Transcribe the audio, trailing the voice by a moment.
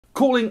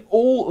Calling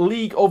all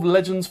League of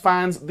Legends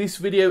fans, this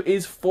video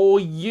is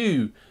for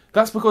you.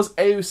 That's because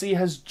AOC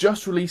has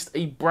just released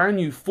a brand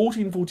new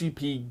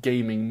 1440p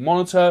gaming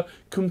monitor,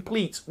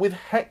 complete with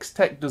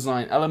Hex-Tech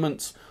design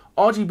elements,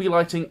 RGB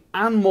lighting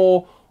and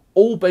more,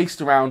 all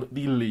based around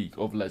the League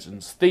of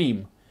Legends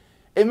theme.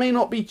 It may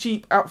not be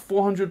cheap at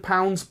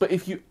 £400, but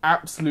if you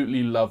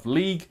absolutely love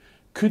League,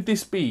 could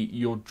this be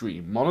your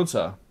dream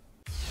monitor?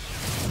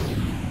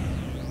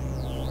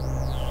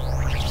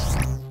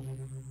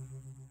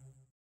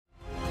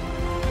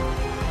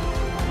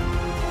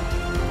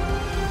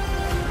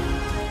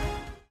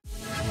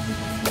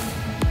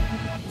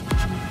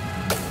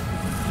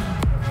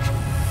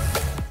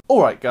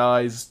 Alright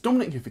guys,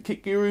 Dominic here for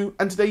Kit Guru,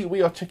 and today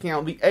we are checking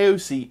out the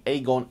AOC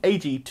Agon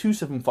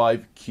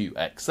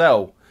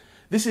AG275QXL.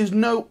 This is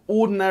no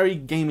ordinary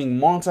gaming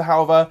monitor,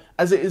 however,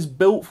 as it is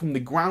built from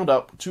the ground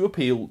up to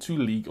appeal to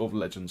League of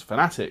Legends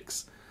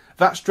fanatics.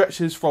 That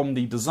stretches from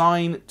the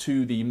design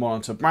to the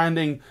monitor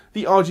branding,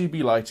 the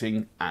RGB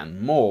lighting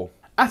and more.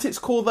 At its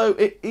core though,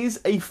 it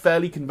is a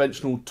fairly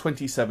conventional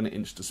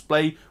 27-inch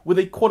display with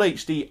a Quad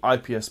HD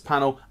IPS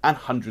panel and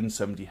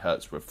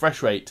 170Hz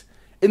refresh rate.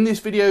 In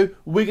this video,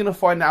 we're going to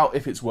find out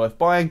if it's worth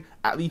buying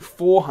at the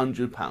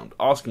 £400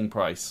 asking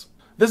price.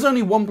 There's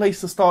only one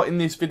place to start in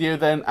this video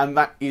then, and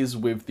that is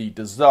with the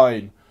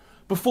design.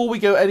 Before we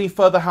go any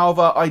further,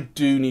 however, I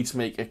do need to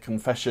make a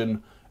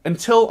confession.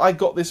 Until I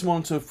got this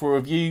monitor for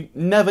review,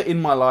 never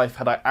in my life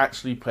had I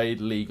actually played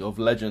League of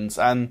Legends,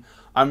 and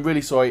I'm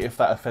really sorry if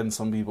that offends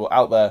some people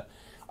out there.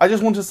 I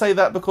just want to say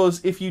that because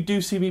if you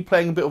do see me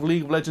playing a bit of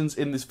League of Legends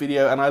in this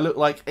video and I look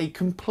like a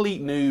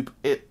complete noob,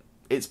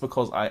 it's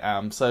because I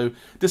am. So,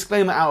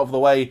 disclaimer out of the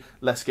way,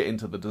 let's get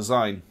into the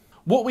design.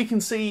 What we can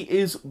see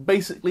is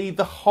basically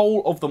the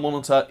whole of the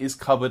monitor is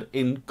covered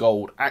in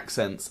gold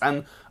accents,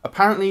 and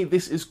apparently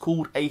this is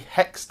called a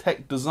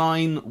Hex-Tech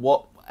design,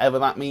 whatever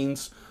that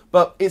means,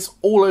 but it's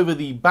all over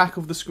the back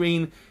of the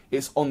screen,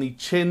 it's on the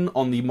chin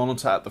on the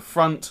monitor at the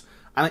front,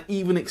 and it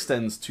even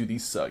extends to the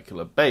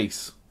circular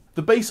base.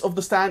 The base of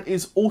the stand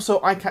is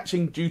also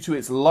eye-catching due to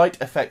its Light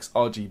Effects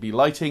RGB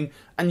lighting,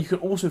 and you can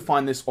also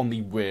find this on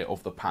the rear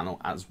of the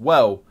panel as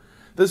well.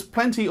 There's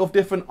plenty of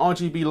different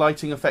RGB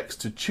lighting effects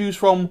to choose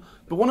from,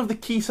 but one of the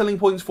key selling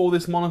points for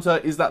this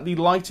monitor is that the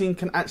lighting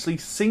can actually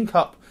sync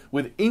up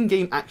with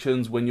in-game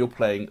actions when you're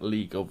playing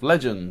League of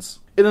Legends.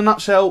 In a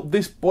nutshell,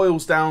 this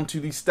boils down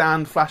to the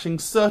stand flashing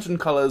certain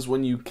colours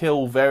when you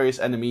kill various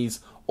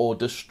enemies or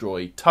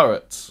destroy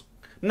turrets.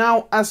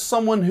 Now, as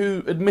someone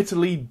who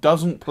admittedly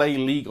doesn't play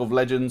League of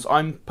Legends,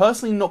 I'm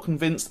personally not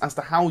convinced as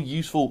to how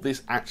useful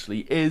this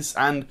actually is,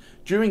 and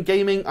during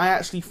gaming I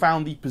actually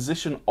found the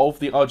position of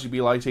the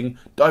RGB lighting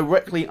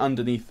directly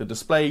underneath the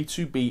display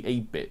to be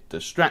a bit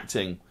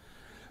distracting.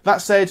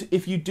 That said,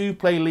 if you do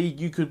play League,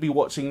 you could be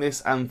watching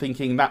this and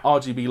thinking that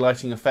RGB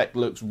lighting effect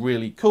looks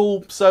really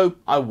cool, so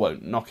I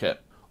won't knock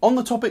it. On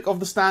the topic of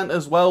the stand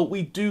as well,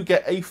 we do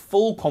get a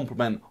full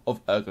complement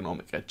of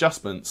ergonomic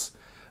adjustments.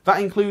 That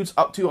includes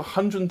up to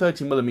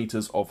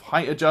 130mm of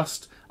height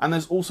adjust, and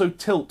there's also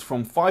tilt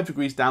from 5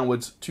 degrees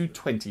downwards to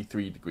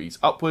 23 degrees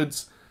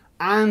upwards,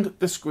 and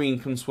the screen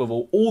can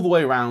swivel all the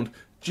way around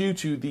due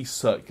to the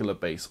circular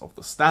base of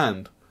the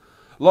stand.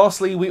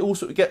 Lastly, we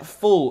also get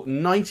full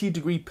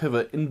 90-degree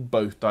pivot in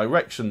both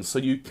directions, so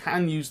you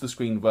can use the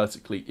screen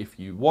vertically if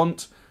you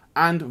want,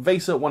 and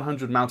VESA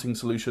 100 mounting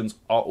solutions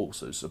are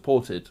also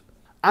supported.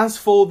 As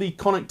for the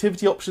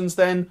connectivity options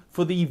then,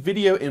 for the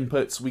video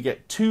inputs we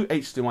get two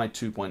HDMI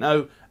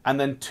 2.0 and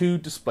then two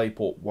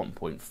DisplayPort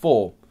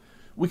 1.4.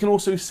 We can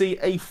also see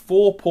a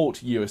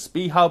 4-port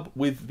USB hub,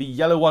 with the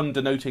yellow one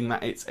denoting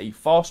that it's a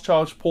fast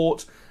charge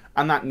port,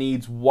 and that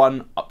needs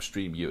one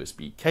upstream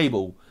USB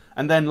cable.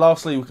 And then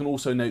lastly we can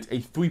also note a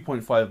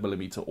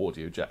 3.5mm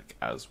audio jack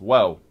as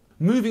well.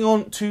 Moving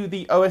on to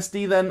the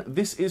OSD then,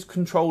 this is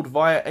controlled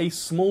via a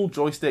small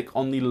joystick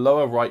on the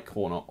lower right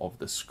corner of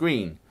the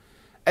screen.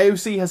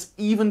 AOC has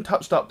even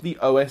touched up the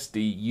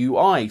OSD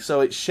UI, so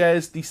it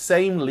shares the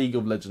same League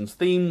of Legends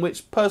theme,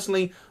 which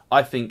personally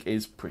I think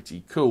is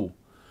pretty cool.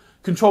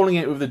 Controlling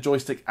it with the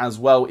joystick as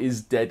well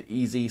is dead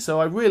easy, so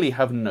I really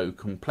have no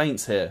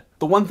complaints here.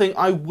 The one thing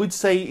I would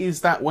say is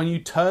that when you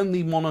turn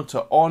the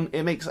monitor on,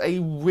 it makes a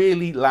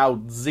really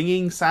loud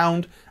zinging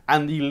sound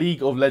and the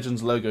League of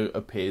Legends logo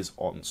appears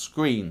on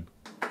screen.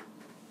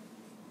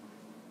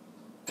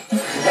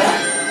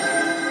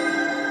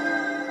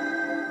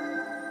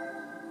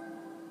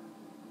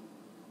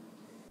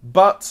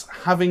 But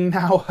having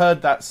now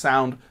heard that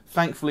sound,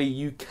 thankfully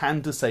you can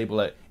disable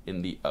it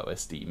in the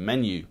OSD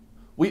menu.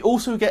 We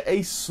also get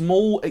a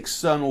small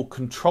external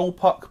control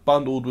puck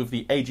bundled with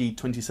the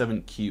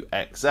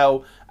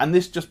AG275QXL, and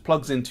this just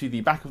plugs into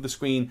the back of the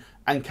screen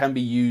and can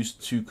be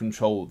used to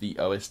control the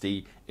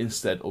OSD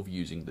instead of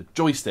using the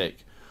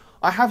joystick.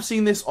 I have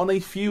seen this on a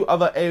few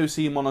other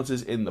AOC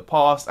monitors in the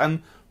past,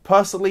 and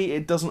personally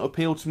it doesn't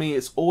appeal to me.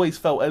 It's always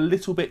felt a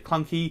little bit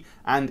clunky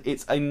and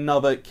it's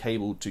another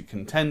cable to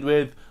contend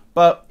with.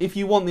 But if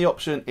you want the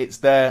option, it's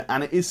there,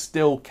 and it is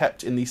still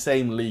kept in the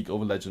same League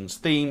of Legends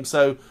theme,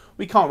 so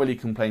we can't really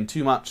complain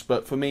too much,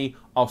 but for me,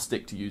 I'll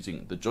stick to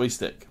using the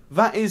joystick.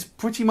 That is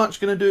pretty much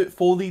going to do it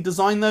for the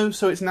design though,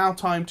 so it's now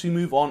time to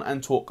move on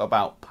and talk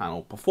about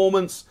panel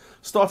performance,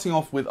 starting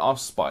off with our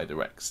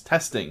SpyderX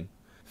testing.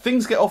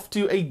 Things get off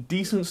to a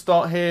decent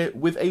start here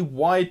with a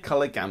wide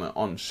colour gamut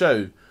on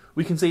show.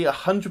 We can see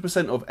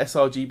 100% of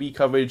sRGB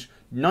coverage,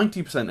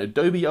 90%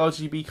 Adobe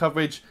RGB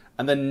coverage,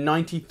 and then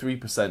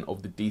 93%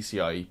 of the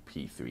DCI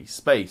P3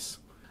 space.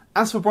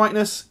 As for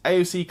brightness,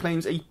 AOC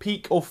claims a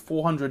peak of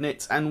 400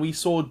 nits, and we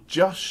saw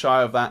just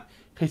shy of that,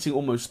 hitting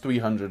almost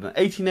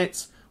 380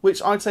 nits,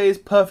 which I'd say is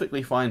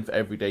perfectly fine for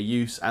everyday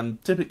use,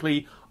 and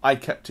typically I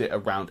kept it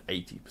around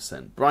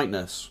 80%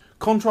 brightness.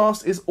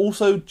 Contrast is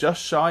also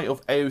just shy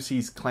of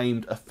AOC's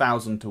claimed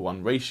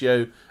 1000:1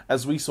 ratio,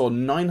 as we saw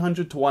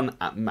 900:1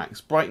 at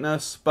max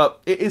brightness,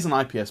 but it is an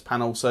IPS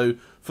panel, so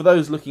for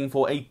those looking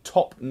for a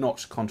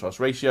top-notch contrast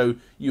ratio,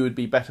 you would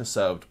be better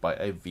served by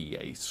a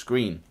VA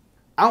screen.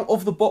 Out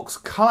of the box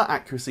colour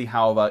accuracy,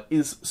 however,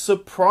 is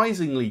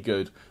surprisingly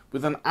good,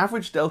 with an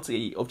average delta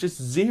E of just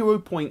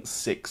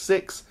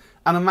 0.66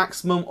 and a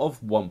maximum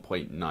of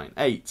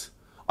 1.98.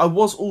 I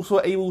was also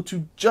able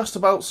to just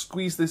about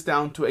squeeze this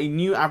down to a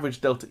new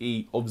average delta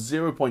E of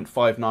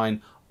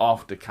 0.59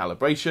 after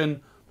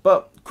calibration,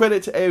 but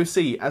credit to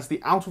AOC as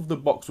the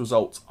out-of-the-box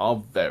results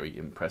are very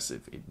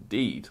impressive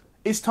indeed.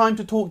 It's time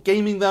to talk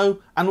gaming though,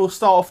 and we'll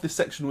start off this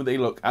section with a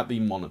look at the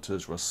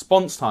monitor's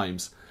response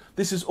times.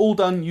 This is all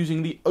done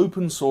using the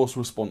open source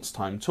response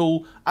time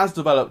tool as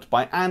developed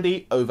by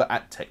Andy over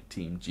at Tech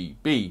Team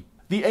GB.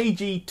 The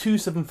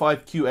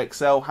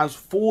AG275QXL has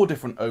 4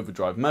 different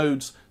overdrive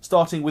modes,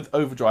 starting with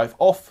overdrive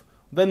off,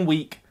 then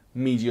weak,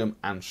 medium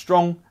and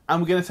strong,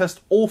 and we're going to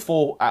test all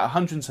 4 at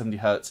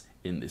 170Hz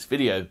in this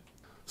video.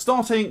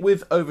 Starting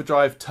with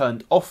overdrive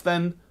turned off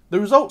then, the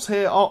results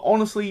here are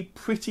honestly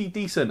pretty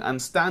decent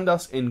and stand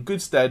us in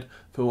good stead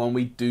for when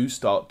we do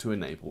start to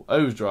enable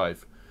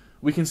overdrive.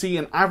 We can see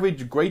an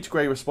average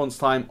grey-to-grey response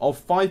time of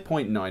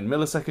 5.9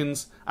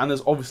 milliseconds, and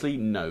there's obviously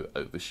no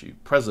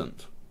overshoot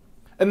present.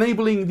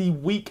 Enabling the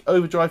weak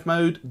overdrive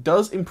mode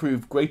does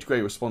improve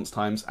grey-to-grey response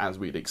times as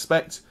we'd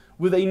expect,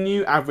 with a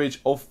new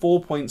average of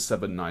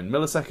 4.79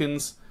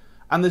 milliseconds,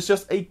 and there's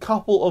just a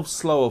couple of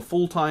slower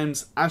fall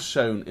times as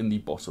shown in the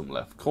bottom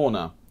left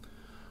corner.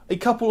 A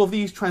couple of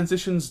these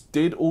transitions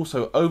did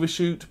also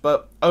overshoot,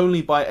 but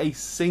only by a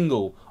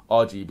single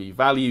RGB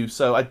value,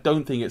 so I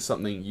don't think it's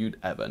something you'd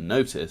ever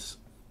notice.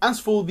 As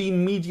for the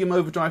medium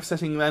overdrive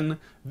setting then,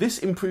 this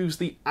improves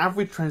the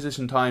average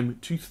transition time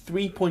to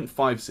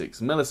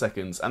 3.56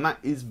 milliseconds, and that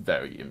is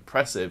very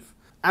impressive.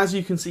 As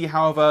you can see,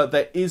 however,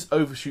 there is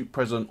overshoot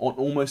present on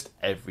almost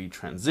every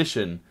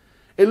transition.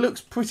 It looks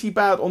pretty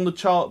bad on the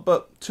chart,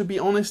 but to be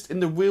honest,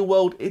 in the real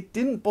world, it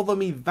didn't bother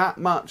me that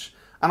much,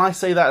 and I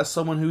say that as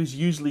someone who is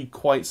usually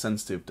quite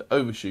sensitive to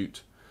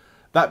overshoot.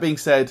 That being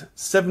said,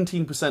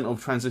 17%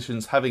 of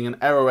transitions having an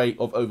error rate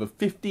of over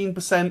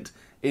 15%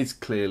 is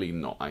clearly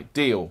not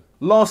ideal.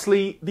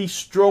 Lastly, the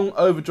strong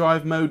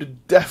overdrive mode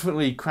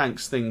definitely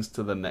cranks things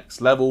to the next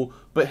level,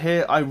 but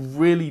here I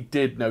really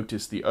did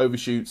notice the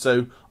overshoot,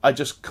 so I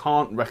just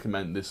can't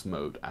recommend this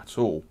mode at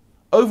all.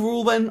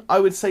 Overall then, I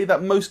would say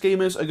that most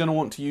gamers are going to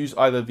want to use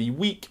either the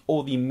weak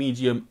or the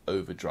medium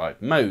overdrive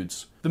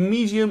modes. The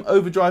medium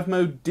overdrive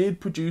mode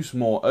did produce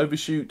more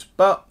overshoot,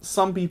 but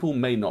some people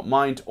may not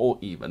mind or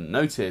even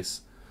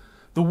notice.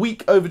 The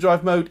weak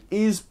overdrive mode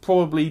is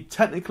probably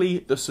technically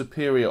the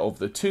superior of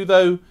the two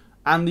though,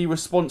 and the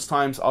response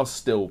times are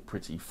still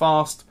pretty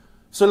fast,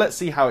 so let's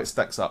see how it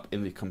stacks up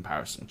in the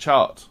comparison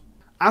chart.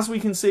 As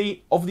we can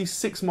see, of the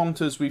 6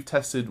 monitors we've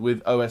tested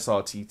with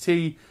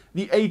OSRTT,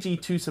 the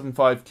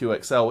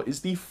AG275QXL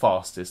is the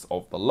fastest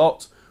of the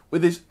lot,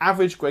 with its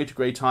average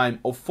grey-to-grey time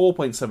of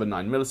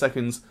 4.79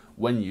 milliseconds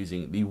when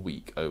using the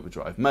weak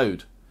overdrive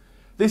mode.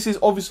 This is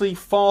obviously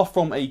far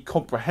from a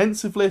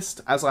comprehensive list,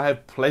 as I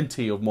have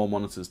plenty of more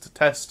monitors to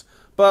test,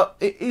 but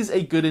it is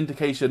a good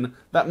indication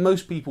that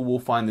most people will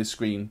find this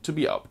screen to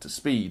be up to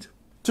speed.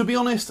 To be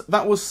honest,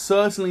 that was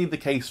certainly the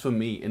case for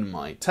me in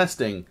my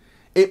testing.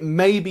 It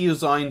may be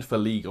designed for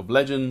League of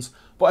Legends,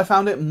 but I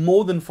found it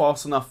more than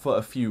fast enough for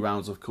a few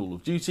rounds of Call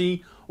of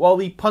Duty, while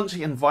the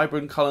punchy and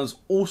vibrant colours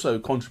also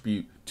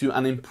contribute to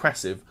an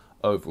impressive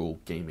overall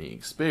gaming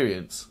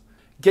experience.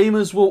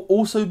 Gamers will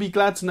also be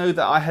glad to know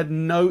that I had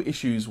no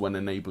issues when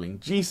enabling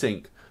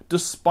G-Sync,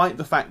 despite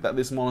the fact that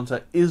this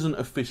monitor isn't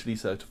officially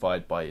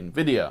certified by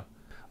Nvidia.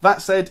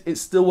 That said, it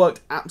still worked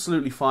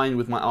absolutely fine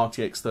with my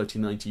RTX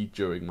 3090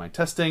 during my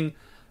testing,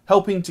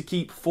 helping to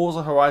keep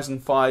Forza Horizon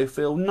 5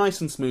 feel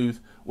nice and smooth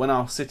when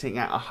I was sitting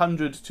at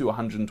 100 to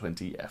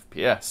 120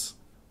 FPS.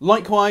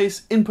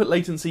 Likewise, input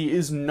latency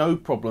is no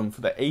problem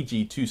for the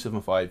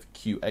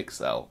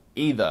AG275QXL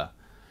either.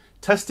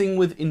 Testing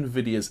with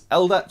Nvidia's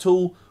LDAT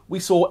tool, we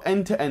saw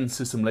end-to-end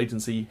system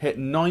latency hit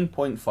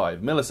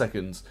 9.5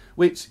 milliseconds,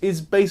 which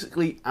is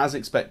basically as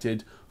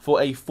expected for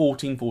a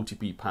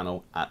 1440p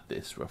panel at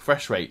this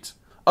refresh rate.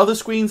 Other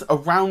screens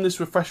around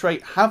this refresh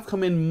rate have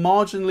come in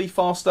marginally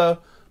faster,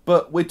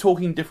 but we're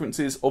talking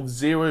differences of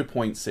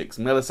 0.6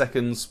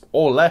 milliseconds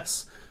or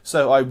less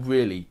so I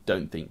really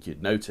don't think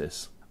you'd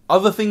notice.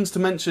 Other things to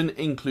mention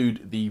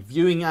include the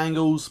viewing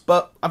angles,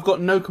 but I've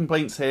got no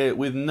complaints here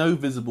with no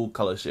visible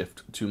colour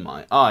shift to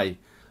my eye.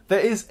 There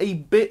is a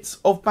bit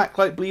of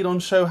backlight bleed on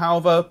show,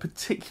 however,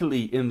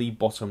 particularly in the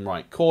bottom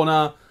right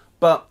corner,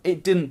 but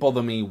it didn't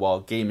bother me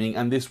while gaming,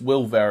 and this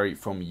will vary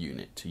from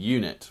unit to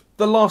unit.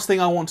 The last thing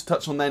I want to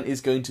touch on then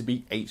is going to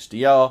be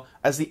HDR,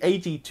 as the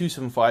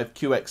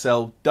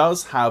AG275QXL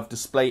does have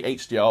Display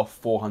HDR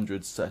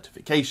 400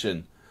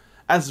 certification.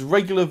 As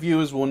regular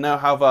viewers will know,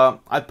 however,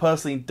 I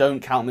personally don't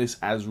count this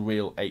as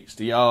real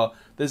HDR.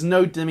 There's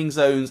no dimming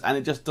zones and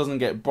it just doesn't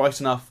get bright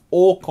enough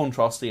or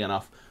contrasty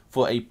enough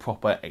for a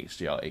proper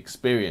HDR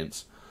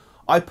experience.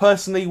 I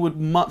personally would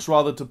much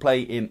rather to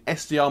play in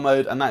SDR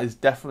mode, and that is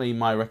definitely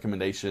my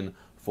recommendation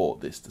for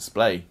this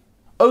display.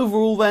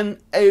 Overall then,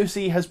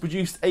 AOC has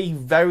produced a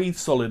very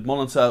solid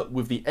monitor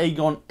with the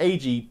Agon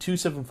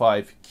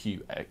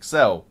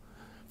AG275QXL.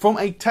 From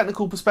a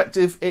technical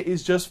perspective, it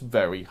is just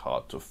very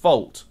hard to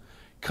fault.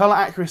 Colour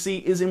accuracy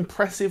is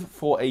impressive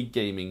for a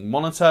gaming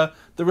monitor,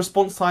 the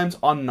response times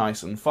are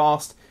nice and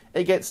fast,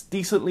 it gets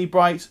decently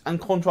bright, and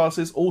contrast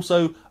is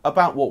also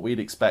about what we'd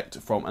expect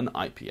from an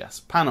IPS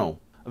panel.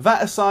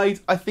 That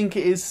aside, I think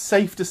it is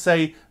safe to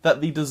say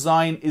that the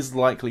design is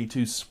likely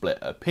to split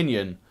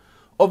opinion.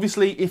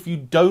 Obviously, if you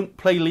don't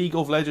play League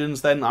of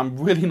Legends, then I'm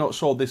really not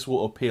sure this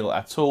will appeal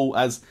at all,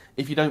 as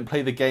if you don't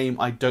play the game,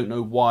 I don't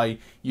know why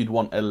you'd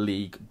want a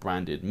League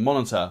branded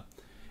monitor.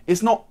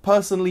 It's not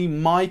personally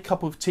my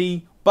cup of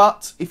tea,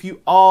 but if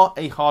you are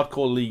a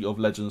hardcore League of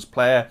Legends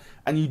player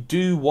and you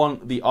do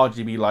want the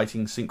RGB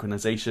lighting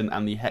synchronization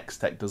and the hex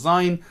tech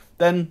design,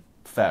 then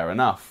fair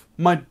enough.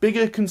 My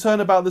bigger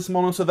concern about this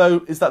monitor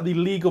though is that the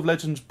League of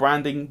Legends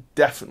branding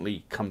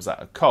definitely comes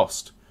at a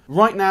cost.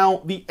 Right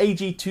now, the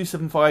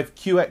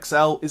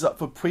AG275QXL is up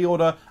for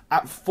pre-order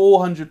at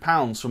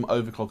 £400 from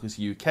Overclockers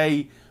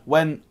UK,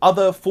 when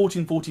other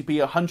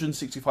 1440p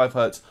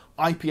 165Hz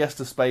IPS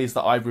displays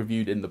that I've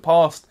reviewed in the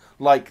past,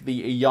 like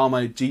the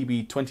Iyama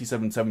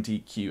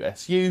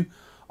GB2770QSU,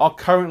 are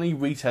currently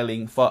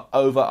retailing for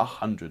over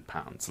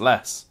 £100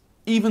 less.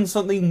 Even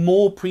something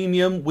more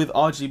premium with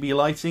RGB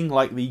lighting,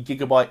 like the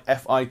Gigabyte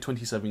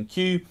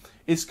FI27Q,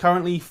 is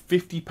currently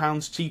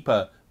 £50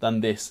 cheaper than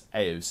this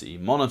AOC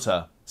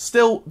monitor.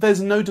 Still,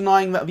 there's no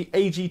denying that the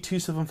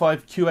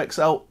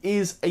AG275QXL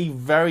is a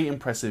very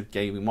impressive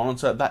gaming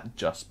monitor that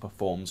just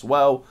performs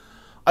well.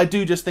 I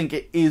do just think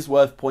it is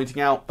worth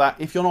pointing out that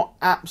if you're not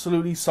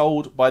absolutely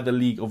sold by the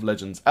League of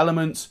Legends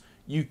elements,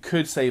 you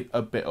could save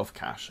a bit of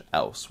cash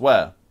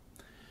elsewhere.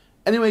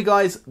 Anyway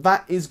guys,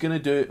 that is going to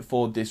do it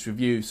for this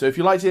review. So if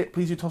you liked it,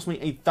 please do toss me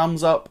a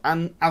thumbs up,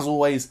 and as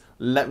always,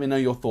 let me know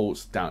your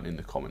thoughts down in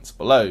the comments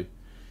below.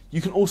 You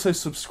can also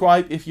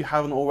subscribe if you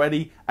haven't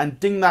already, and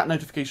ding that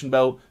notification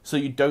bell so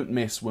you don't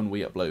miss when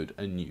we upload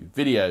a new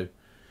video.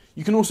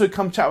 You can also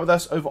come chat with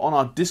us over on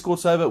our Discord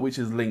server, which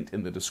is linked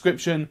in the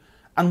description.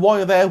 And while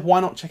you're there, why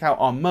not check out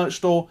our merch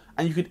store,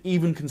 and you could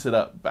even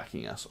consider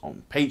backing us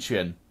on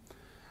Patreon.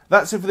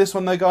 That's it for this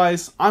one though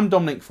guys. I'm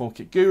Dominic from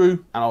Kit Guru,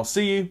 and I'll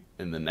see you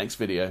in the next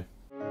video.